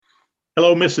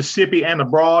Hello, Mississippi and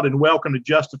abroad, and welcome to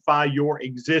Justify Your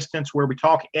Existence, where we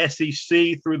talk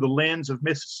SEC through the lens of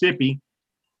Mississippi.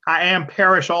 I am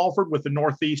Parrish Alford with the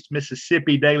Northeast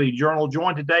Mississippi Daily Journal,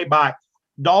 joined today by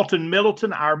Dalton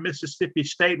Middleton, our Mississippi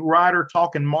State writer,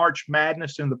 talking March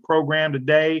Madness in the program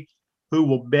today. Who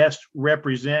will best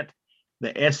represent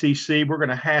the SEC? We're going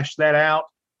to hash that out.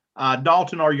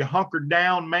 Dalton, are you hunkered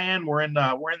down, man? We're in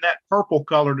that purple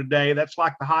color today. That's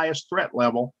like the highest threat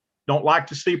level. Don't like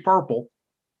to see purple.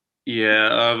 Yeah,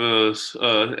 I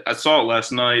saw it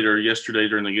last night or yesterday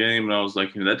during the game, and I was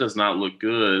like, that does not look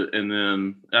good. And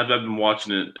then I've been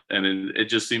watching it, and it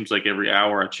just seems like every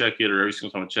hour I check it, or every single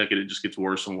time I check it, it just gets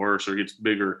worse and worse, or it gets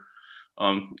bigger.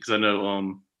 Because I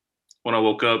know when I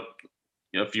woke up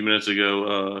a few minutes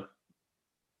ago,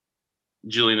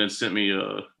 Jillian had sent me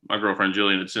my girlfriend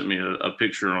Jillian had sent me a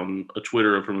picture on a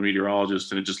Twitter from a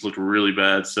meteorologist, and it just looked really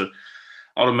bad. So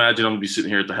I would imagine I'm gonna be sitting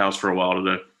here at the house for a while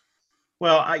today.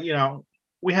 Well,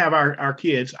 we have our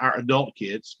kids, our adult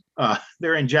kids.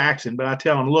 They're in Jackson, but I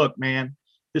tell them, look, man,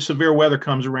 this severe weather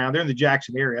comes around. They're in the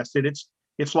Jackson area. I said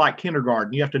it's like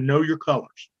kindergarten. You have to know your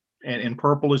colors, and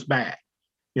purple is bad.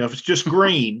 If it's just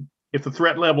green, if the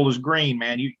threat level is green,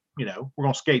 man, we're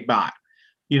gonna skate by.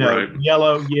 Right.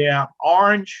 Yellow, yeah,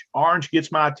 orange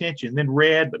gets my attention. Then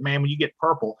red, but man, when you get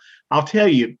purple, I'll tell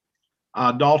you.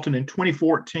 Dalton, in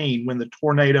 2014, when the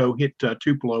tornado hit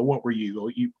Tupelo, what were you?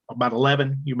 You about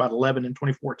 11? You about 11 in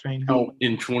 2014?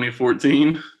 In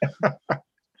 2014?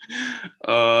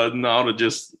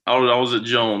 No, I was at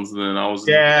Jones then. I was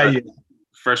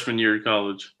freshman year of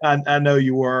college. I know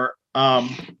you were.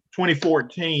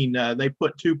 2014, they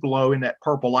put Tupelo in that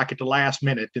purple like at the last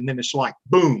minute, and then it's like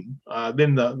boom.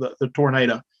 Then the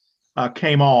tornado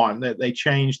came on. They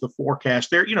changed the forecast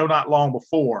there. Not long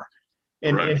before.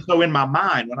 And so in my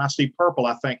mind, when I see purple,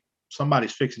 I think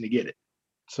somebody's fixing to get it.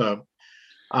 So,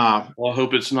 well, I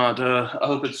hope it's not. I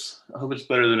hope it's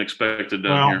better than expected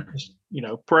down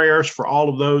here. Prayers for all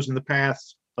of those in the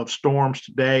paths of storms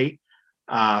today.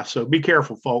 So be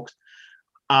careful, folks.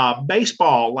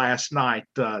 Baseball last night.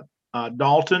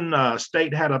 Dalton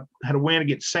State had a win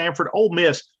against Samford. Ole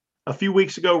Miss a few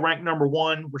weeks ago ranked number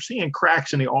 1. We're seeing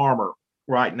cracks in the armor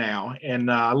right now, and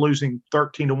losing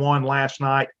 13-1 last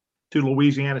night to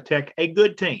Louisiana Tech, a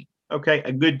good team. Okay,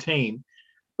 a good team.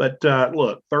 But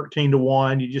look,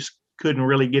 13-1, you just couldn't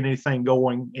really get anything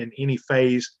going in any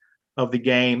phase of the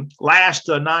game. Last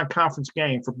non-conference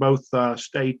game for both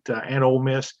State and Ole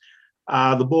Miss.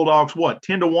 The Bulldogs,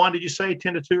 10-1? Did you say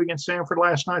 10-2 against Samford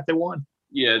last night? They won.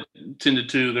 Yeah,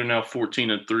 10-2. They're now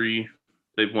 14-3.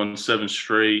 They've won 7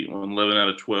 straight, won 11 out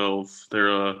of 12.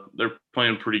 They're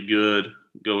playing pretty good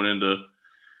going into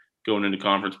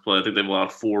conference play. I think they've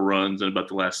allowed 4 runs in about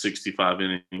the last 65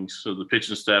 innings. So the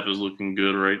pitching staff is looking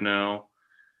good right now.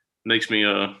 Makes me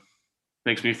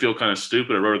feel kind of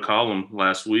stupid. I wrote a column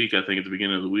last week, I think at the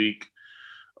beginning of the week,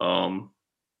 talking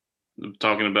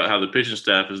about how the pitching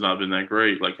staff has not been that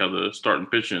great, like how the starting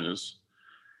pitching is.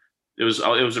 It was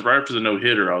right after the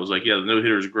no-hitter. I was like, yeah, the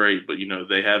no-hitter is great, but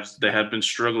they have been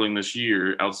struggling this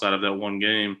year outside of that one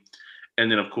game.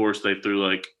 And then of course they threw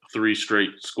like 3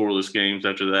 straight scoreless games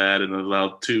after that, and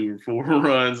allowed 2 or 4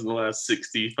 runs in the last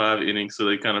 65 innings. So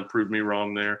they kind of proved me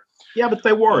wrong there. Yeah, but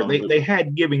they were. They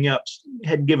had given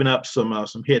up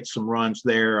some hits, some runs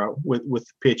there with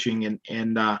pitching,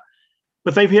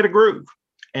 but they've hit a groove,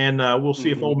 and we'll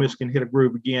see if Ole Miss can hit a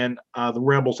groove again. The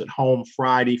Rebels at home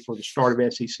Friday for the start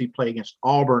of SEC play against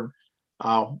Auburn.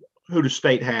 Who does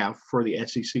State have for the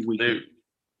SEC weekend?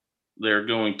 They're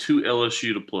going to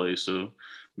LSU to play. So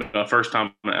first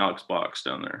time in Alex Box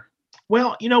down there.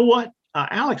 Well, you know what?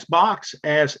 Alex Box,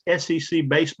 as SEC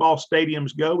baseball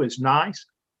stadiums go, is nice.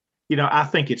 I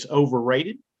think it's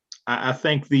overrated. I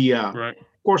think of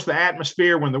course, the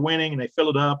atmosphere when they're winning and they fill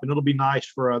it up, and it'll be nice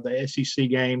for the SEC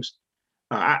games.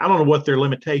 I don't know what their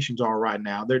limitations are right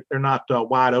now. They're not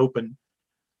wide open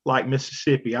like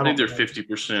Mississippi. I think they're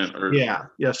 50%.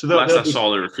 Yeah. So last I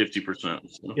saw, they were 50%.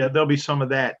 So. Yeah, there'll be some of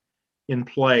that in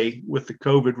play with the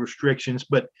COVID restrictions,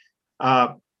 but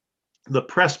the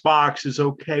press box is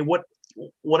okay.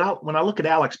 When I look at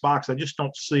Alex Box, I just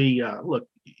don't see. Look,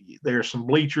 there's some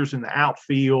bleachers in the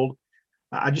outfield.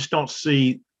 I just don't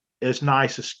see as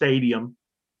nice a stadium,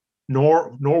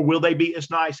 nor will they be as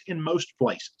nice in most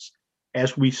places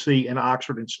as we see in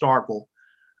Oxford and Starkville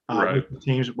with the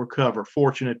teams that we're covered.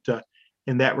 Fortunate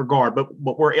in that regard, but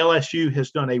where LSU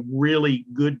has done a really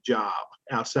good job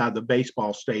outside the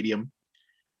baseball stadium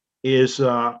is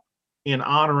in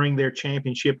honoring their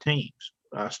championship teams.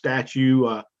 A statue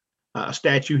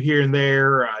here and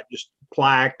there, just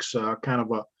plaques, kind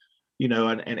of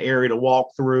an area to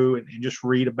walk through and just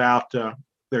read about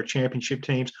their championship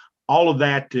teams. All of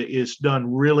that is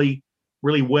done really,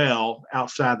 really well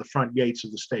outside the front gates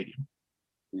of the stadium.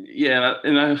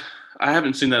 Yeah, I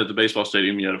haven't seen that at the baseball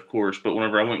stadium yet, of course. But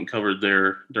whenever I went and covered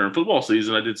there during football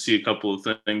season, I did see a couple of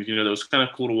things. That was kind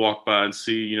of cool to walk by and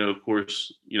see. Of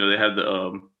course, they had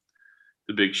the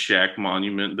big Shaq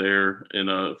monument there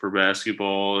for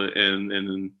basketball, and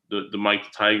then the Mike the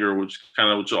Tiger, which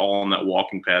was all on that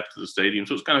walking path to the stadium.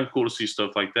 So it's kind of cool to see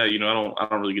stuff like that. I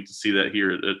don't really get to see that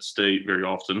here at State very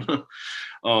often.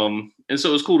 And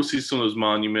so it's cool to see some of those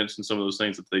monuments and some of those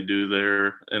things that they do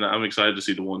there. And I'm excited to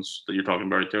see the ones that you're talking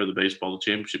about right there, the baseball, the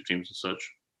championship teams and such.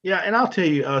 Yeah, and I'll tell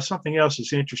you something else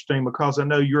that's interesting, because I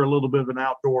know you're a little bit of an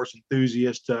outdoors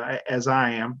enthusiast, as I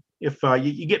am. If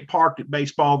you get parked at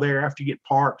baseball there, after you get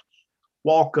parked,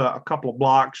 walk a couple of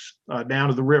blocks down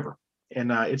to the river,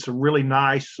 and it's a really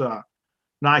nice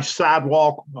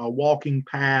sidewalk, walking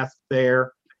path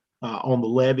there on the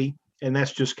levee, and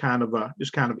that's just kind of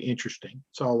interesting.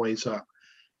 It's always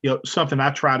something I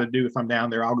try to do if I'm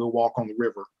down there. I'll go walk on the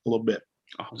river a little bit.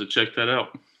 I'll have to check that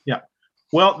out. Yeah.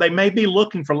 Well, they may be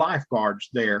looking for lifeguards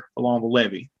there along the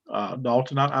levee,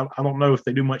 Dalton. I don't know if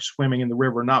they do much swimming in the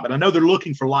river or not, but I know they're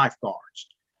looking for lifeguards.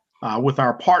 With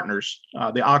our partners,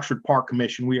 the Oxford Park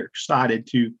Commission, we are excited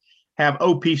to have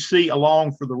OPC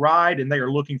along for the ride, and they are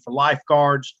looking for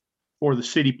lifeguards for the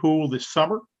city pool this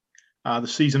summer. The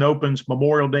season opens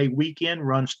Memorial Day weekend,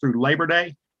 runs through Labor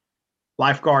Day.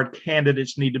 Lifeguard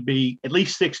candidates need to be at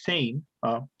least 16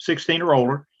 or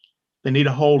older. They need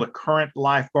to hold a current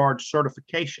lifeguard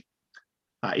certification.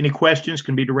 Any questions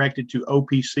can be directed to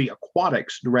OPC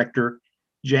Aquatics Director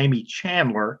Jamie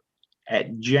Chandler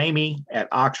at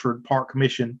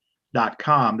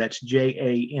jamie@oxfordparkcommission.com. That's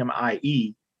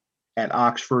JAMIE at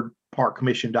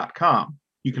oxfordparkcommission.com.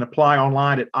 You can apply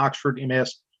online at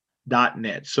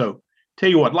oxfordms.net. So tell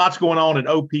you what, lots going on at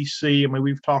OPC. I mean,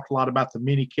 we've talked a lot about the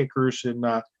mini kickers, and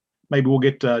maybe we'll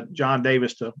get John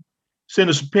Davis to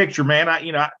send us a picture, man.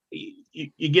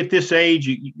 You get this age,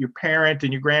 your parent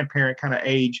and your grandparent kind of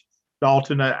age,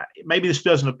 Dalton. Maybe this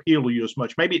doesn't appeal to you as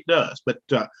much. Maybe it does, but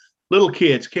little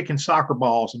kids kicking soccer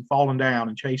balls and falling down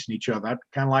and chasing each other. I'd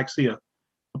kind of like to see a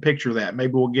picture of that.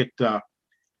 Maybe we'll get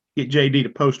JD to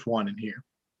post one in here.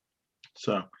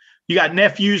 So you got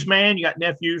nephews, man. You got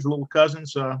nephews, little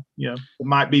cousins. That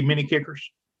might be mini kickers.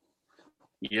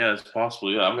 Yeah, it's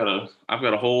possible. Yeah, I've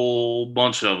got a whole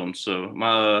bunch of them. So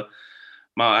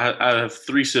I have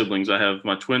three siblings. I have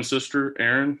my twin sister,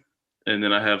 Erin, and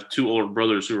then I have two older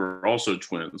brothers who are also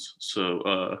twins.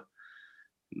 So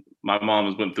my mom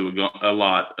has went through a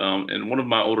lot. And one of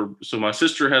my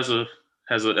sister has a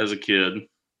kid.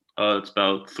 It's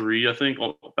about 3, I think,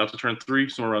 about to turn 3,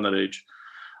 somewhere around that age.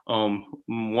 One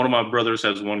of my brothers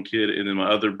has one kid, and then my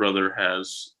other brother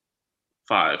has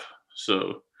 5.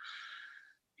 So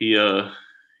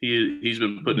he's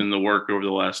been putting in the work over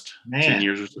the last 10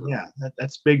 years or so. Yeah,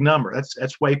 that's a big number.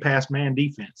 That's way past man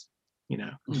defense.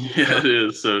 Yeah, it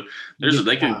is. So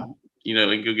they can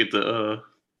go get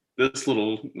this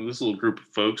little group of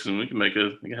folks, and we can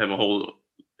have a whole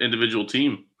individual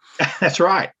team. That's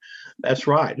right.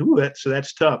 Ooh,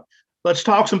 that's tough. Let's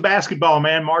talk some basketball,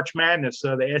 man. March Madness,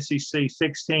 the SEC,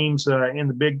 6 teams in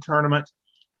the big tournament.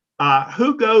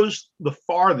 Who goes the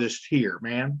farthest here,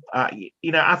 man? I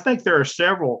think there are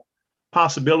several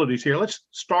possibilities here. Let's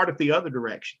start at the other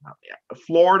direction.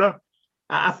 Florida.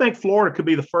 I think Florida could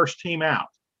be the first team out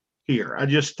here. I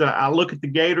look at the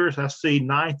Gators. I see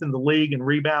 9th in the league in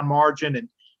rebound margin, and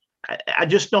I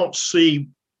just don't see,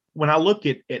 when I look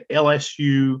at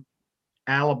LSU,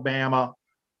 Alabama,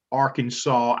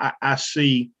 Arkansas, I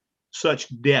see such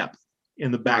depth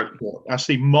in the backcourt. I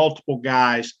see multiple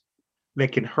guys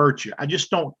that can hurt you. I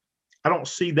don't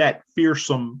see that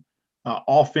fearsome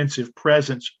offensive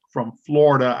presence from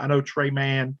Florida. I know Trey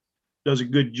Mann does a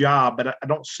good job, but I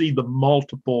don't see the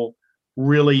multiple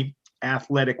really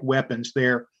athletic weapons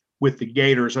there with the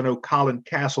Gators. I know Colin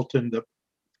Castleton,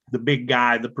 the big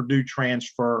guy, the Purdue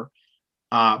transfer,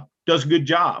 does a good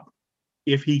job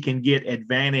if he can get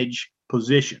advantage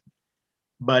position.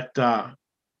 But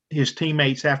his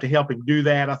teammates have to help him do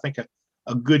that. I think a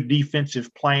good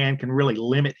defensive plan can really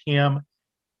limit him.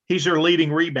 He's their leading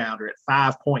rebounder at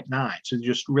 5.9, so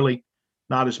just really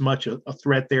not as much a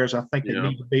threat there as I think they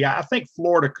need to be. I think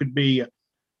Florida could be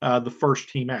the first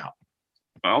team out.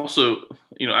 I also,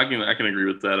 I can agree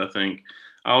with that.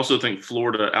 I also think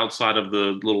Florida, outside of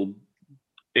the little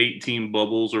 8-team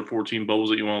bubbles or 14 bubbles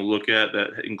that you want to look at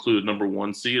that include number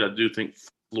 1 seed, I do think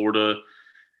Florida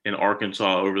and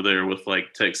Arkansas over there with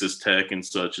like Texas Tech and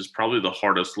such is probably the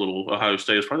hardest little. Ohio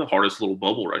State is probably the hardest little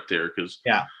bubble right there, because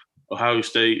Ohio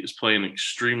State is playing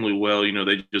extremely well.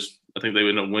 They just I think they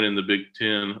ended up winning the Big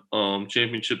Ten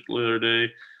championship the other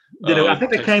day. I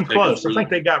think they Texas came Tech is close. I really, think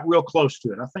they got real close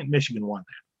to it. I think Michigan won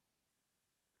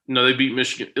no, they beat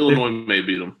Michigan. that. Illinois may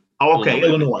beat them. Oh, okay,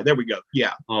 Illinois. There we go.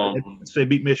 Yeah, Um, so they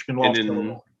beat Michigan, and lost to then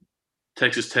Illinois.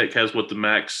 Texas Tech has what the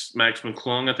Max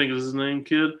McClung, I think is his name,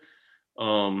 kid.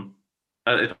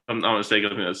 If I'm not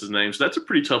mistaken, I think that's his name. So that's a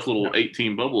pretty tough little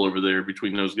 8-team bubble over there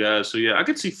between those guys. So yeah, I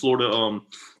could see Florida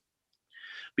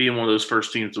being one of those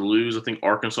first teams to lose. I think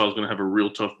Arkansas is going to have a real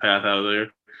tough path out of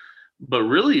there. But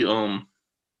really,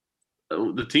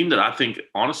 the team that I think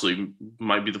honestly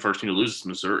might be the first team to lose is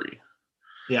Missouri.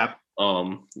 Yeah.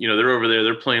 They're over there.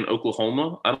 They're playing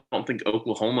Oklahoma. I don't think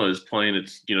Oklahoma is playing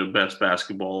its best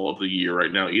basketball of the year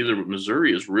right now either. But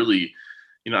Missouri is really,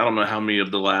 I don't know how many of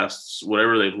the last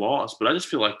whatever they've lost, but I just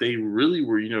feel like they really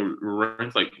were,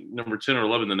 ranked like number 10 or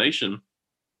 11 in the nation,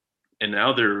 and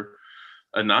now they're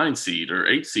a 9 seed or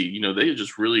 8 seed. They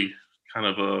just really kind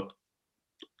of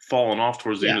fallen off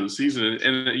towards the end of the season.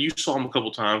 And you saw them a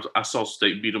couple times. I saw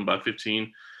State beat them by 15. I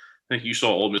think you saw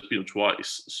Ole Miss beat them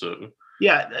twice. So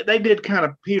yeah, they did kind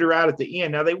of peter out at the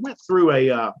end. Now they went through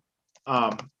a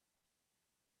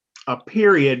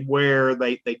period where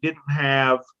they didn't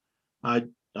have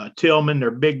Tillman, their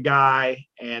big guy,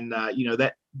 and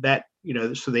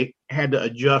so they had to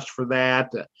adjust for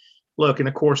that. Look, and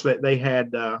of course that they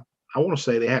had, I want to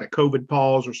say they had a COVID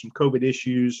pause or some COVID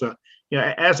issues,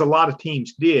 as a lot of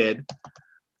teams did.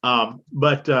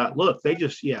 But look,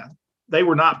 they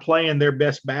were not playing their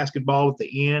best basketball at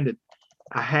the end. And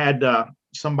I had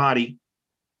somebody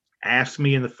ask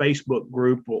me in the Facebook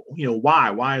group, well,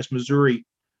 why is Missouri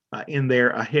in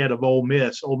there ahead of Ole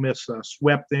Miss? Ole Miss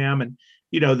swept them, and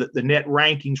the net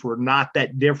rankings were not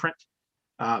that different.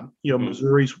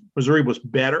 Missouri was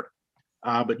better,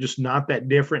 but just not that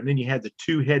different. And then you had the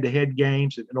 2 head-to-head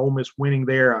games, and Ole Miss winning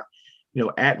there,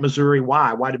 at Missouri.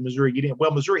 Why? Why did Missouri get in?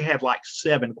 Well, Missouri had like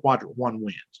 7 quadrant 1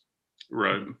 wins.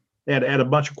 Right. They had a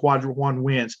bunch of quadrant 1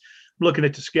 wins. I'm looking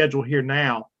at the schedule here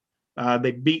now.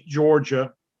 They beat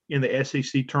Georgia in the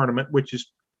SEC tournament, which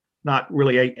is not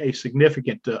really a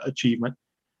significant achievement.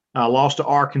 Lost to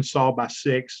Arkansas by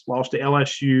 6, lost to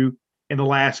LSU in the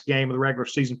last game of the regular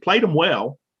season. Played them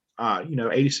well,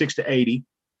 86-80.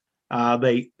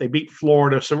 They beat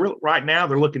Florida. So right now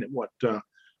they're looking at what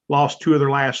lost 2 of their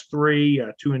last 3,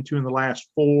 2-2 in the last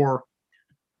 4,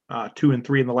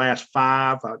 2-3 in the last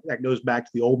 5. That goes back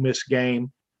to the Ole Miss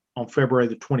game on February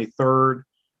the 23rd.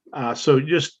 So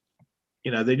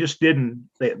they just didn't.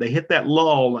 They hit that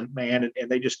lull, and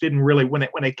they just didn't really when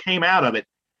they came out of it.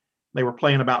 They were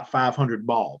playing about 500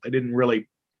 ball. They didn't really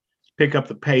pick up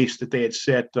the pace that they had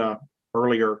set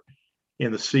earlier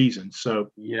in the season. So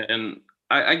yeah, and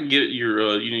I get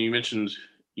your. You mentioned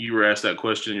you were asked that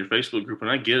question in your Facebook group,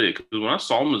 and I get it because when I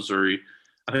saw Missouri,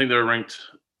 I think they were ranked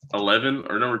 11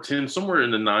 or number 10, somewhere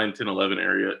in the 9, 10, 11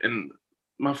 area. And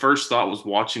my first thought was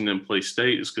watching them play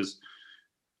State is because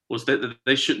that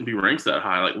they shouldn't be ranked that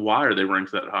high. Like, why are they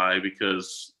ranked that high?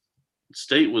 Because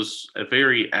State was a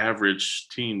very average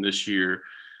team this year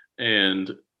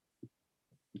and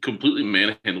completely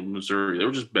manhandled Missouri. They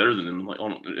were just better than them,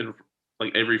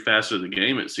 like every facet of the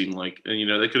game, it seemed like. And,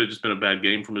 they could have just been a bad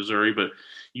game for Missouri, but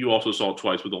you also saw it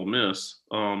twice with Ole Miss.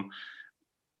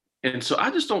 And so I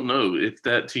just don't know if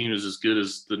that team is as good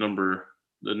as the number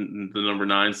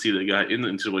 9 seed they got in the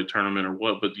NCAA tournament or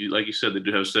what. But like you said, they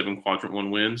do have 7 quadrant 1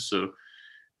 wins, so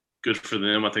good for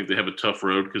them. I think they have a tough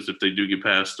road because if they do get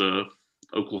past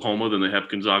Oklahoma, then they have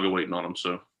Gonzaga waiting on them.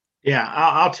 So yeah,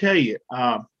 I'll tell you,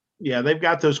 they've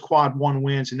got those quad 1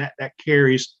 wins, and that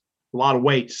carries a lot of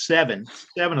weight. 7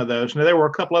 of those. Now there were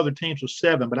a couple other teams with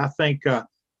 7, but I think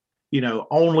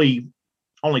only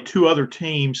 2 other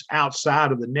teams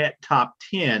outside of the net top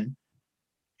 10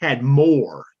 had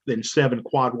more than 7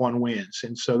 quad 1 wins.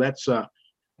 And so that's a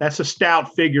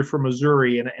stout figure for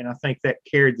Missouri. And I think that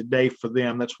carried the day for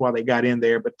them. That's why they got in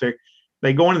there, but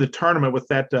they go into the tournament with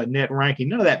that net ranking.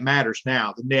 None of that matters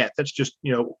now. The net, that's just,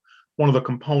 one of the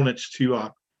components to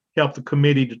help the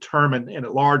committee determine in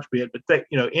a large bit. But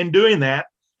in doing that,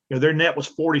 their net was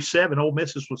 47. Ole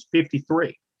Miss's was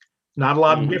 53. Not a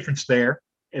lot of difference there.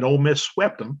 And Ole Miss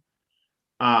swept them.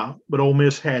 But Ole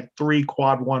Miss had 3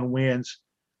 quad 1 wins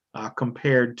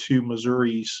compared to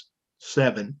Missouri's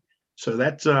 7. So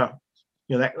that's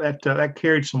that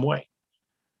carried some weight.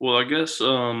 Well, I guess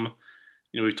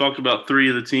we talked about 3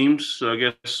 of the teams. So I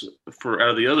guess for out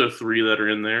of the other 3 that are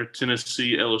in there,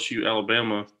 Tennessee, LSU,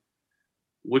 Alabama,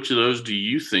 which of those do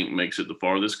you think makes it the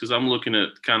farthest? Because I'm looking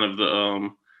at kind of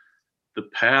the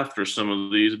path for some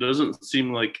of these. It doesn't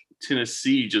seem like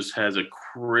Tennessee just has a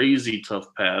crazy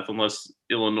tough path unless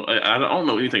Illinois. I don't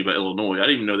know anything about Illinois. I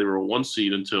didn't even know they were a 1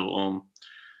 seed until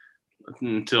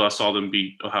I saw them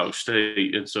beat Ohio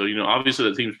State. And so, obviously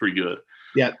that team's pretty good.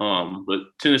 Yeah. But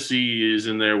Tennessee is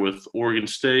in there with Oregon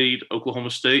State, Oklahoma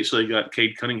State. So they got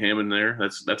Cade Cunningham in there.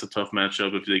 That's a tough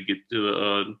matchup if they get to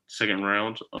the second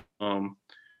round.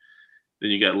 Then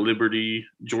you got Liberty,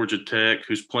 Georgia Tech,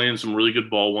 who's playing some really good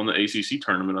ball, won the ACC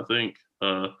tournament, I think.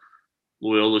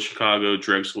 Loyola, Chicago,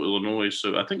 Drexel, Illinois.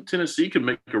 So I think Tennessee could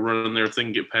make a run in there if they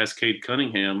can get past Cade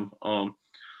Cunningham.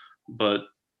 But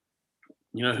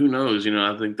who knows?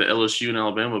 I think the LSU and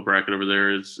Alabama bracket over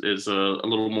there is a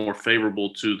little more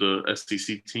favorable to the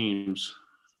SEC teams.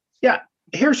 Yeah.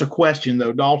 Here's a question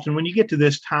though, Dalton. When you get to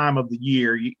this time of the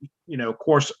year, of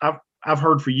course, I've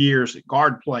heard for years that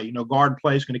guard play. Guard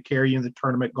play is going to carry you in the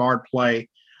tournament. Guard play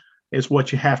is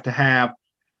what you have to have.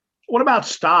 What about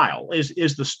style?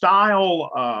 Is the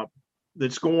style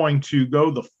that's going to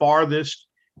go the farthest?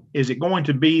 Is it going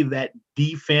to be that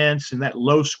defense and that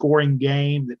low-scoring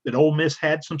game that Ole Miss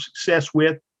had some success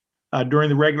with during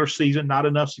the regular season? Not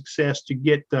enough success to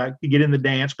get in the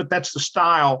dance, but that's the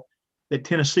style that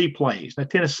Tennessee plays. Now,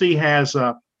 Tennessee has,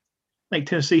 I think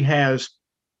Tennessee has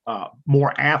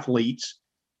more athletes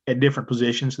at different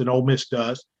positions than Ole Miss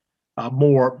does.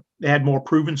 They had more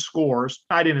proven scores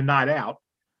night in and night out.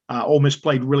 Ole Miss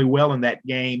played really well in that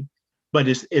game, but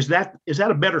is that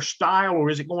a better style, or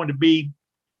is it going to be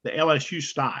the LSU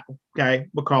style? Okay,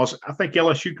 because I think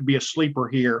LSU could be a sleeper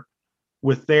here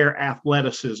with their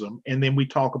athleticism, and then we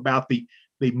talk about the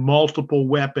multiple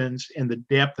weapons and the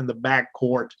depth in the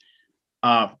backcourt.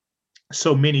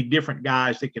 So many different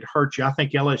guys that could hurt you. I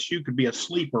think LSU could be a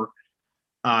sleeper.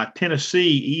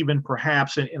 Tennessee, even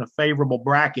perhaps in a favorable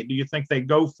bracket. Do you think they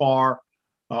go far,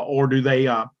 or do they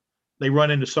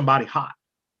run into somebody hot?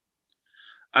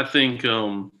 I think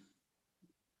the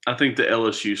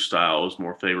LSU style is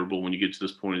more favorable when you get to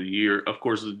this point of the year. Of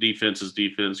course, the defense is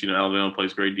defense. Alabama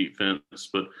plays great defense,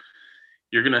 but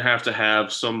you're going to have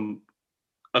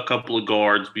a couple of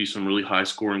guards be some really high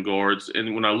scoring guards.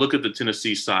 And when I look at the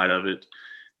Tennessee side of it,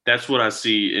 that's what I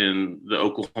see in the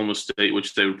Oklahoma State,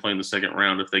 which they would play in the second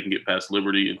round if they can get past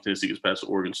Liberty and Tennessee gets past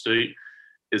Oregon State.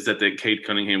 Is that Cade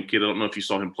Cunningham kid? I don't know if you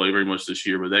saw him play very much this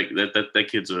year, but that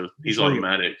kid's he's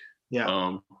automatic. Yeah.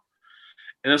 And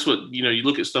that's what you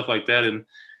look at stuff like that, and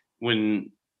when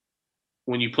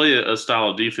you play a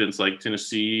style of defense like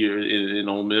Tennessee or in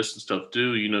Ole Miss and stuff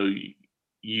too,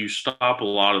 you stop a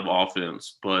lot of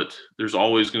offense, but there's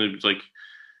always going to be like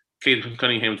Cade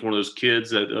Cunningham's one of those kids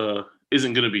that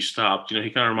isn't going to be stopped. He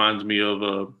kind of reminds me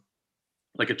of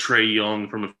like a Trae Young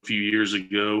from a few years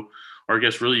ago. Or I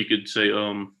guess really you could say,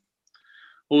 what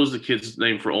was the kid's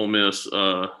name for Ole Miss?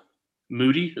 Moody?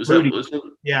 Moody.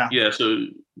 That? Yeah. Yeah. So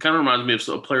kind of reminds me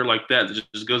of a player like that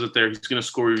just goes up there. He's going to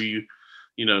score you,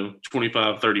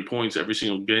 25, 30 points every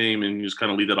single game, and you just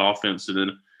kind of lead that offense. And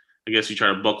then I guess you try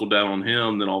to buckle down on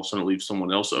him, then all of a sudden it leaves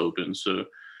someone else open. So,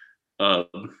 I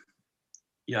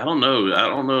don't know. I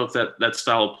don't know if that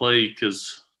style of play,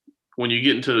 because when you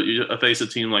get into face a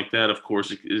team like that, of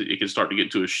course, it can start to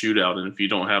get to a shootout. And if you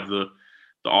don't have the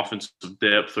offensive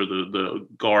depth or the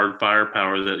guard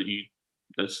firepower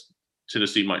that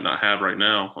Tennessee might not have right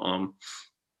now,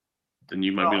 then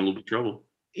you might be in a little bit of trouble.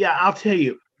 Yeah, I'll tell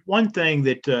you one thing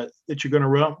that you're going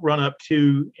to run up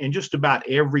to in just about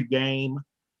every game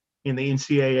in the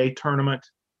NCAA tournament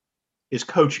is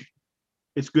coaching.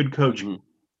 It's good coaching. Mm-hmm.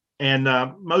 And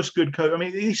most good coach. I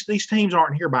mean, these teams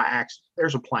aren't here by accident.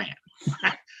 There's a plan.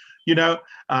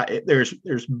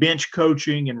 There's bench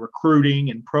coaching and recruiting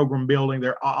and program building.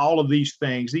 There are all of these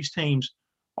things. These teams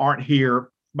aren't here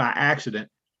by accident.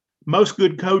 Most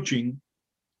good coaching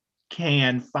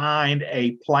can find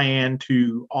a plan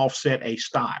to offset a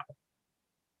style.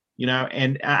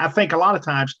 And I think a lot of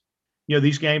times,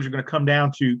 these games are going to come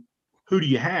down to who do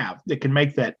you have that can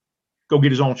make that go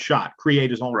get his own shot, create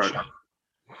his own shot.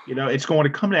 It's going to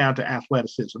come down to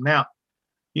athleticism. Now,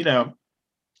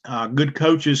 good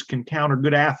coaches can counter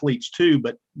good athletes too,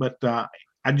 but I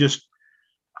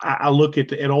look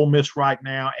at Ole Miss right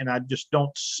now, and I just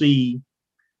don't see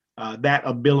that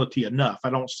ability enough. I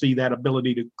don't see that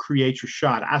ability to create your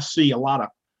shot. I see a lot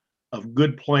of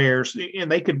good players, and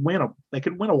they could win a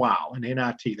while in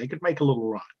NIT. They could make a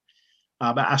little run.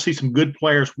 But I see some good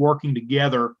players working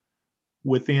together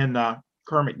within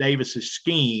Kermit Davis's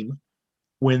scheme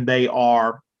when they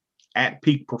are at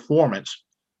peak performance,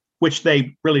 which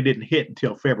they really didn't hit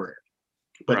until February.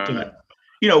 But, right.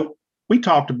 We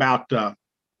talked about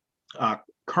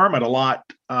Kermit a lot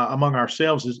among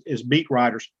ourselves as beat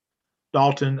writers.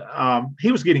 Dalton,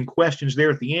 he was getting questions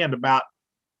there at the end about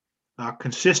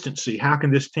consistency. How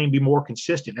can this team be more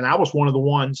consistent? And I was one of the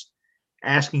ones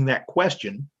asking that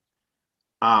question,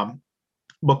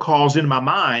 because in my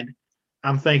mind,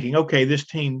 I'm thinking, okay, this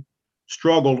team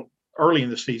struggled early in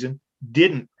the season,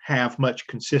 didn't have much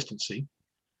consistency.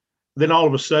 Then all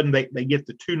of a sudden, they get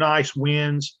the two nice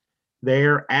wins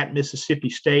there at Mississippi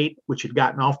State, which had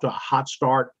gotten off to a hot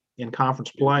start in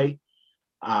conference play.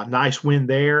 Nice win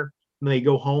there. And they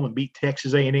go home and beat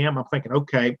Texas A&M. I'm thinking,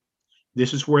 okay,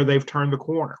 this is where they've turned the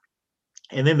corner.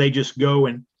 And then they just go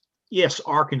and, yes,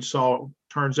 Arkansas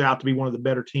turns out to be one of the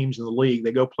better teams in the league.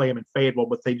 They go play them in Fayetteville,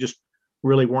 but they just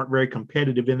really weren't very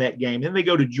competitive in that game. Then they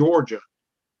go to Georgia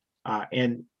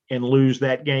and lose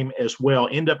that game as well.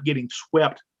 End up getting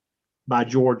swept by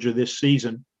Georgia this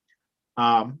season.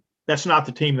 That's not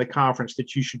the team in the conference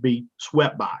that you should be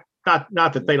swept by.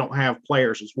 Not that they don't have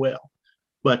players as well,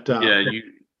 but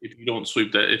if you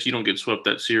don't get swept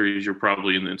that series, you're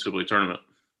probably in the NCAA tournament.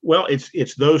 Well,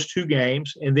 it's those two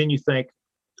games, and then you think,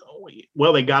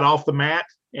 well, they got off the mat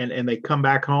and they come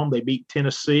back home. They beat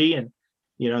Tennessee, and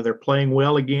they're playing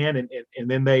well again, and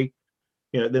then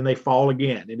they fall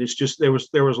again, and it's just there was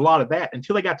a lot of that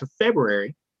until they got to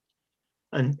February,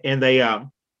 and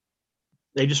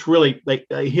they just really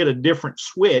they hit a different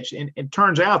switch, and it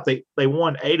turns out they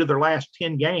won 8 of their last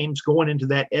 10 games going into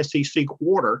that SEC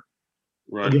quarter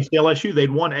against LSU.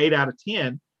 They'd won 8 out of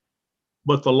 10,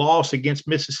 but the loss against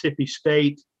Mississippi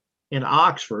State in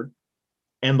Oxford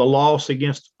and the loss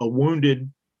against a wounded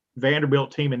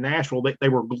Vanderbilt team in Nashville, they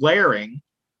were glaring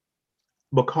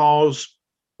because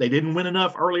they didn't win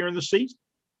enough earlier in the season.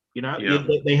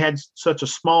 They had such a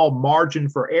small margin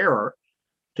for error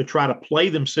to try to play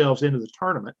themselves into the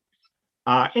tournament.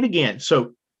 And again,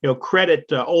 so credit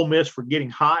Ole Miss for getting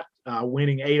hot,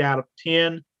 winning 8 out of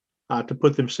 10 to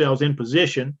put themselves in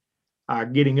position,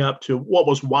 getting up to what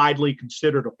was widely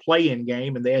considered a play-in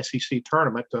game in the SEC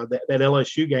tournament. That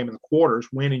LSU game in the quarters,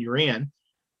 win and you're in.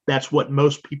 That's what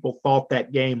most people thought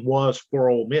that game was for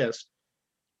Ole Miss.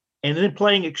 And then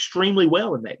playing extremely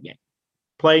well in that game,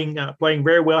 playing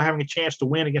very well, having a chance to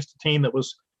win against a team that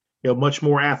was much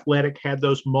more athletic, had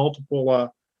those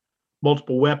multiple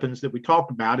weapons that we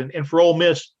talked about. And for Ole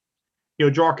Miss,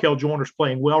 Jarkel Joyner's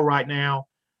playing well right now,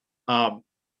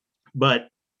 but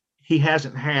he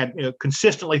hasn't had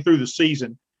consistently through the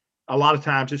season. A lot of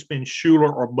times it's been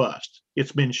Schuler or bust.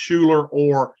 It's been Schuler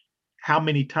or how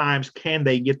many times can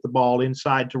they get the ball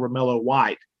inside to Romello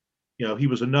White? He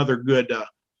was another good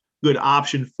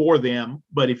option for them,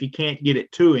 but if you can't get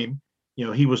it to him,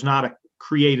 he was not a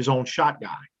create his own shot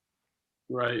guy.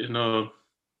 Right. And I'm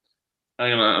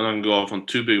gonna go off on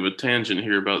too big of a tangent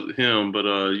here about him, but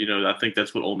I think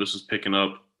that's what Ole Miss is picking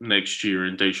up next year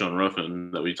in Deshaun Ruffin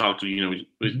that we talked to.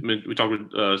 We talked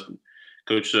with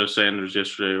Coach Sanders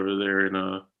yesterday over there,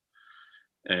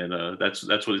 and that's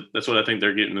what I think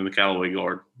they're getting in the Callaway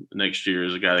guard next year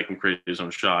is a guy that can create his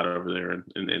own shot over there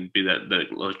and be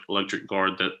that electric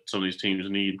guard that some of these teams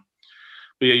need.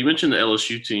 But yeah, you mentioned the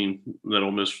LSU team that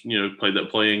Ole Miss, played that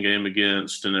play-in game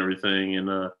against and everything.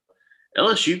 And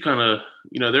LSU kind of,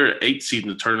 they're 8th seed in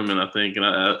the tournament, I think. And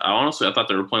I honestly, I thought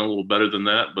they were playing a little better than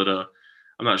that. But I'm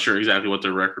not sure exactly what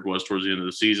their record was towards the end of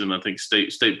the season. I think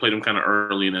State played them kind of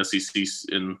early in SEC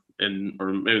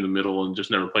or maybe in the middle and just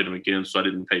never played them again. So I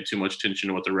didn't pay too much attention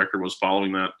to what their record was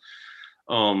following that.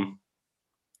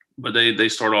 But they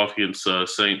start off against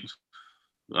St.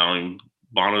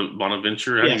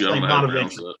 Bonaventure. Yes,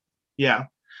 Bonaventure. Yeah.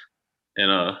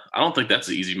 And I don't think that's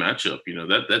an easy matchup.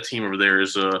 That team over there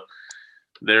is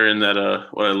they're in that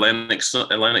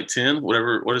Atlantic 10,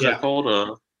 whatever. What is that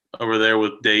called? Over there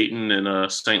with Dayton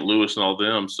and St. Louis and all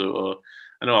them. So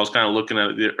I know I was kind of looking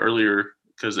at it earlier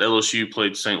because LSU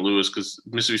played St. Louis because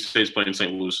Mississippi State's playing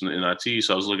St. Louis in the NIT.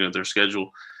 So I was looking at their schedule.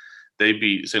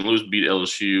 St. Louis beat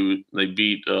LSU. They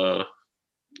beat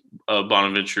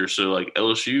Bonaventure. So like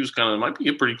LSU's might be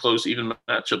a pretty close even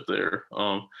matchup there.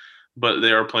 But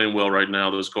they are playing well right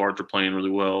now. Those guards are playing really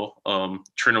well.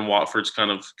 Trenton Watford's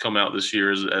kind of come out this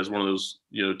year as one of those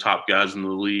top guys in the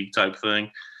league type thing.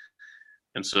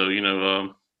 And so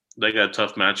they got a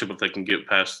tough matchup if they can get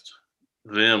past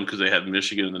them because they have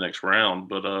Michigan in the next round.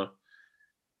 But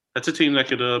that's a team that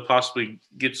could possibly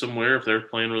get somewhere if they're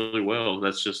playing really well.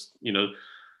 That's just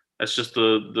that's just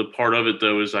the part of it,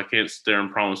 though, is I can't sit there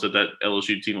and promise that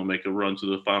LSU team will make a run to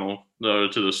the final, to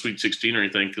the Sweet 16 or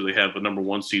anything because they have a number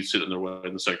 1 seed sitting their way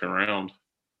in the second round.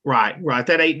 Right.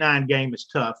 That 8-9 game is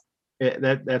tough.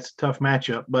 That's a tough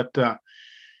matchup. But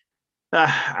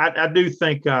I do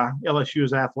think LSU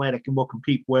is athletic and will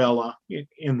compete well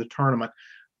in the tournament.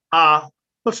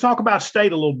 Let's talk about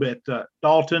State a little bit.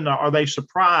 Dalton, are they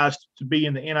surprised to be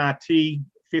in the NIT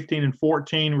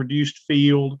 15-14 reduced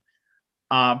field?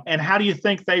 And how do you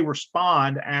think they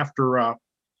respond after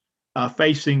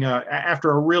facing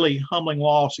after a really humbling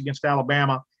loss against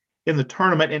Alabama in the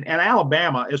tournament? And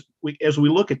Alabama, as we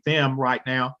look at them right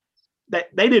now,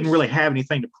 that they didn't really have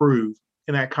anything to prove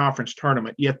in that conference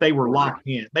tournament, yet they were locked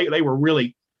in. They were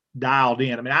really dialed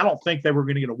in. I mean, I don't think they were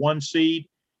going to get a 1 seed.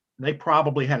 They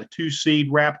probably had a 2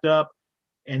 seed wrapped up,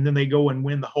 and then they go and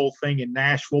win the whole thing in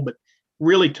Nashville. But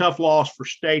really tough loss for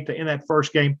State in that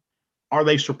first game. Are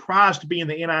they surprised to be in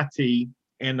the NIT?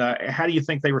 And how do you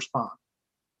think they respond?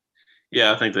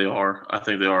 Yeah, I think they are. I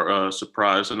think they are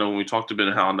surprised. I know when we talked to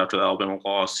Ben Howland after the Alabama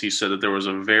loss, he said that there was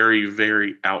a very,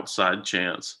 very outside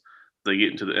chance they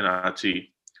get into the NIT.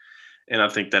 And I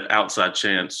think that outside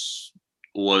chance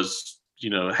was,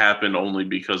 happened only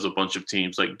because a bunch of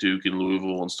teams like Duke and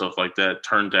Louisville and stuff like that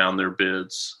turned down their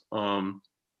bids or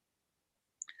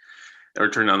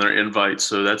turned down their invites.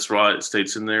 So that's why it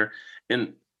states in there.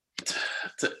 And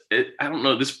I don't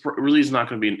know. This really is not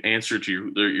going to be an answer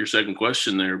to your second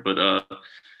question there, but I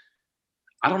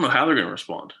don't know how they're going to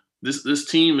respond. This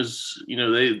team is,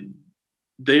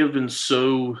 they have been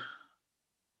so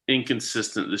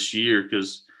inconsistent this year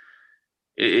because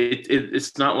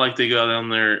it's not like they go down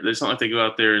there. It's not like they go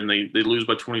out there and they lose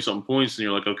by 20 something points and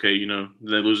you're like, okay,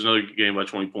 they lose another game by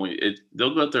 20 points.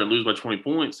 They'll go out there and lose by 20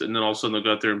 points and then all of a sudden they'll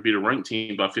go out there and beat a ranked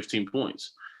team by 15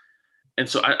 points. And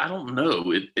so I don't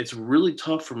know. It's really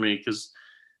tough for me because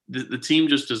the team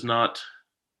just does not.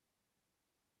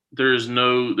 There's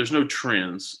no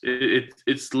trends.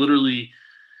 It's literally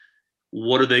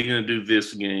what are they going to do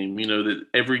this game? That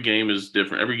every game is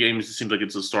different. Every game seems like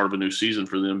it's the start of a new season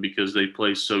for them because they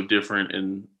play so different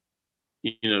and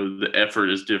the effort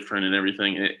is different and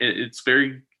everything. It's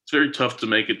very tough to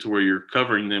make it to where you're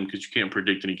covering them because you can't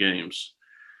predict any games.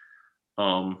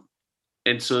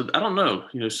 And so I don't know.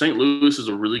 St. Louis is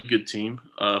a really good team.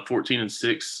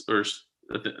 14-6 or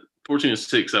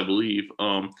 14-6, I believe.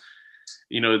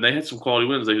 They had some quality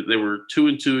wins. They were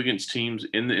 2-2 against teams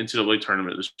in the NCAA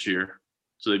tournament this year.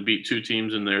 So they beat 2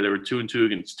 teams in there. They were 2-2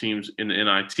 against teams in the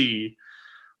NIT.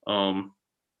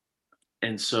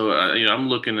 And so I'm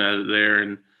looking at it there,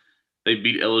 and they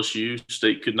beat LSU.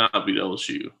 State could not beat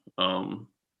LSU.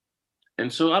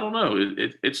 And so I don't know.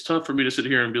 It's tough for me to sit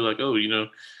here and be like, oh,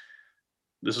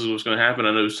 this is what's going to happen.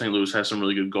 I know St. Louis has some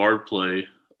really good guard play,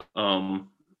 and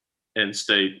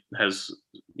State has,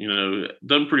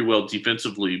 done pretty well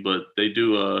defensively. But they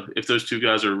do, if those two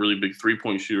guys are really big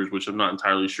 3-point shooters, which I'm not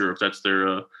entirely sure if that's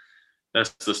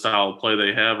that's the style of play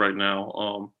they have right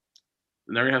now,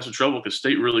 then they're going to have some trouble because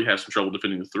State really has some trouble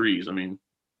defending the threes. I mean,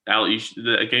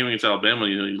 the game against Alabama,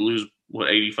 you lose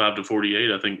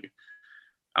 85-48. I think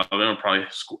Alabama probably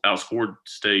outscored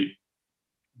State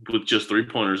with just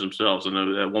 3-pointers themselves. I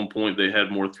know at one point they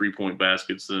had more 3-point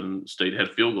baskets than State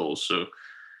had field goals. So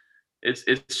it's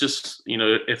just,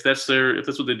 if that's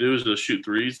what they do is to shoot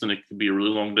threes, then it could be a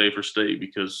really long day for State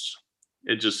because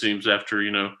it just seems after,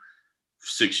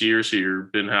 6 years here,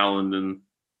 Ben Howland and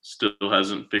still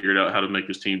hasn't figured out how to make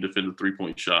his team defend the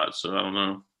 3-point shot. So I don't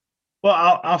know.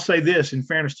 Well, I'll say this in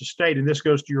fairness to State, and this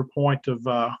goes to your point of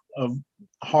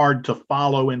hard to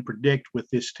follow and predict with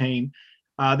this team.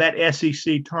 That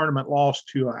SEC tournament loss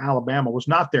to Alabama was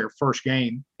not their first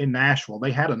game in Nashville.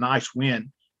 They had a nice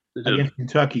win against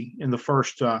Kentucky in their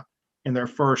first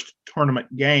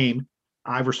tournament game.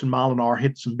 Iverson Molinar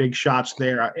hit some big shots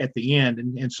there at the end,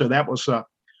 and so that was a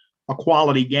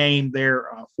quality game there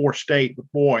for State.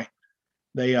 But boy,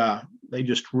 they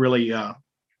just really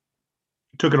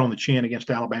took it on the chin against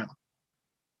Alabama.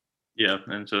 Yeah,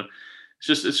 and so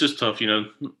it's just tough,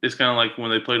 It's kind of like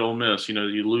when they played Ole Miss. You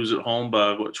lose at home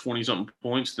by 20-something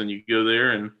points, then you go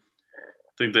there and I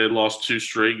think they had lost 2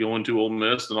 straight going to Ole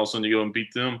Miss, and all of a sudden you go and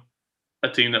beat them, a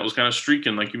team that was kind of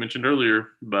streaking, like you mentioned earlier,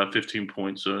 by 15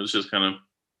 points. So it's just kind of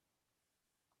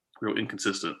real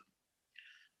inconsistent.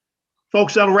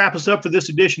 Folks, that'll wrap us up for this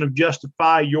edition of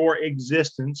Justify Your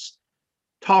Existence,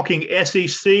 talking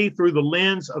SEC through the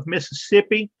lens of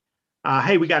Mississippi.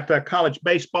 Hey, we got college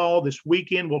baseball this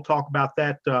weekend. We'll talk about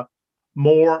that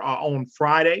more on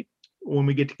Friday when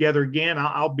we get together again.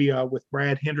 I'll be with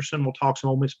Brad Henderson. We'll talk some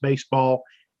Ole Miss baseball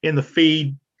in the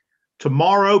feed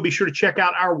tomorrow. Be sure to check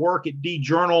out our work at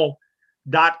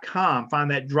djournal.com.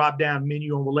 Find that drop-down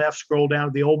menu on the left. Scroll down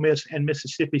to the Ole Miss and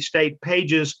Mississippi State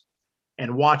pages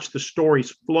and watch the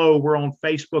stories flow. We're on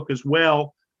Facebook as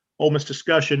well. Ole Miss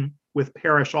Discussion with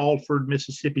Parrish Alford,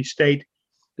 Mississippi State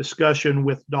Discussion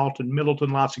with Dalton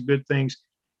Middleton. Lots of good things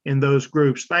in those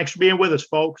groups. Thanks for being with us,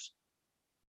 folks.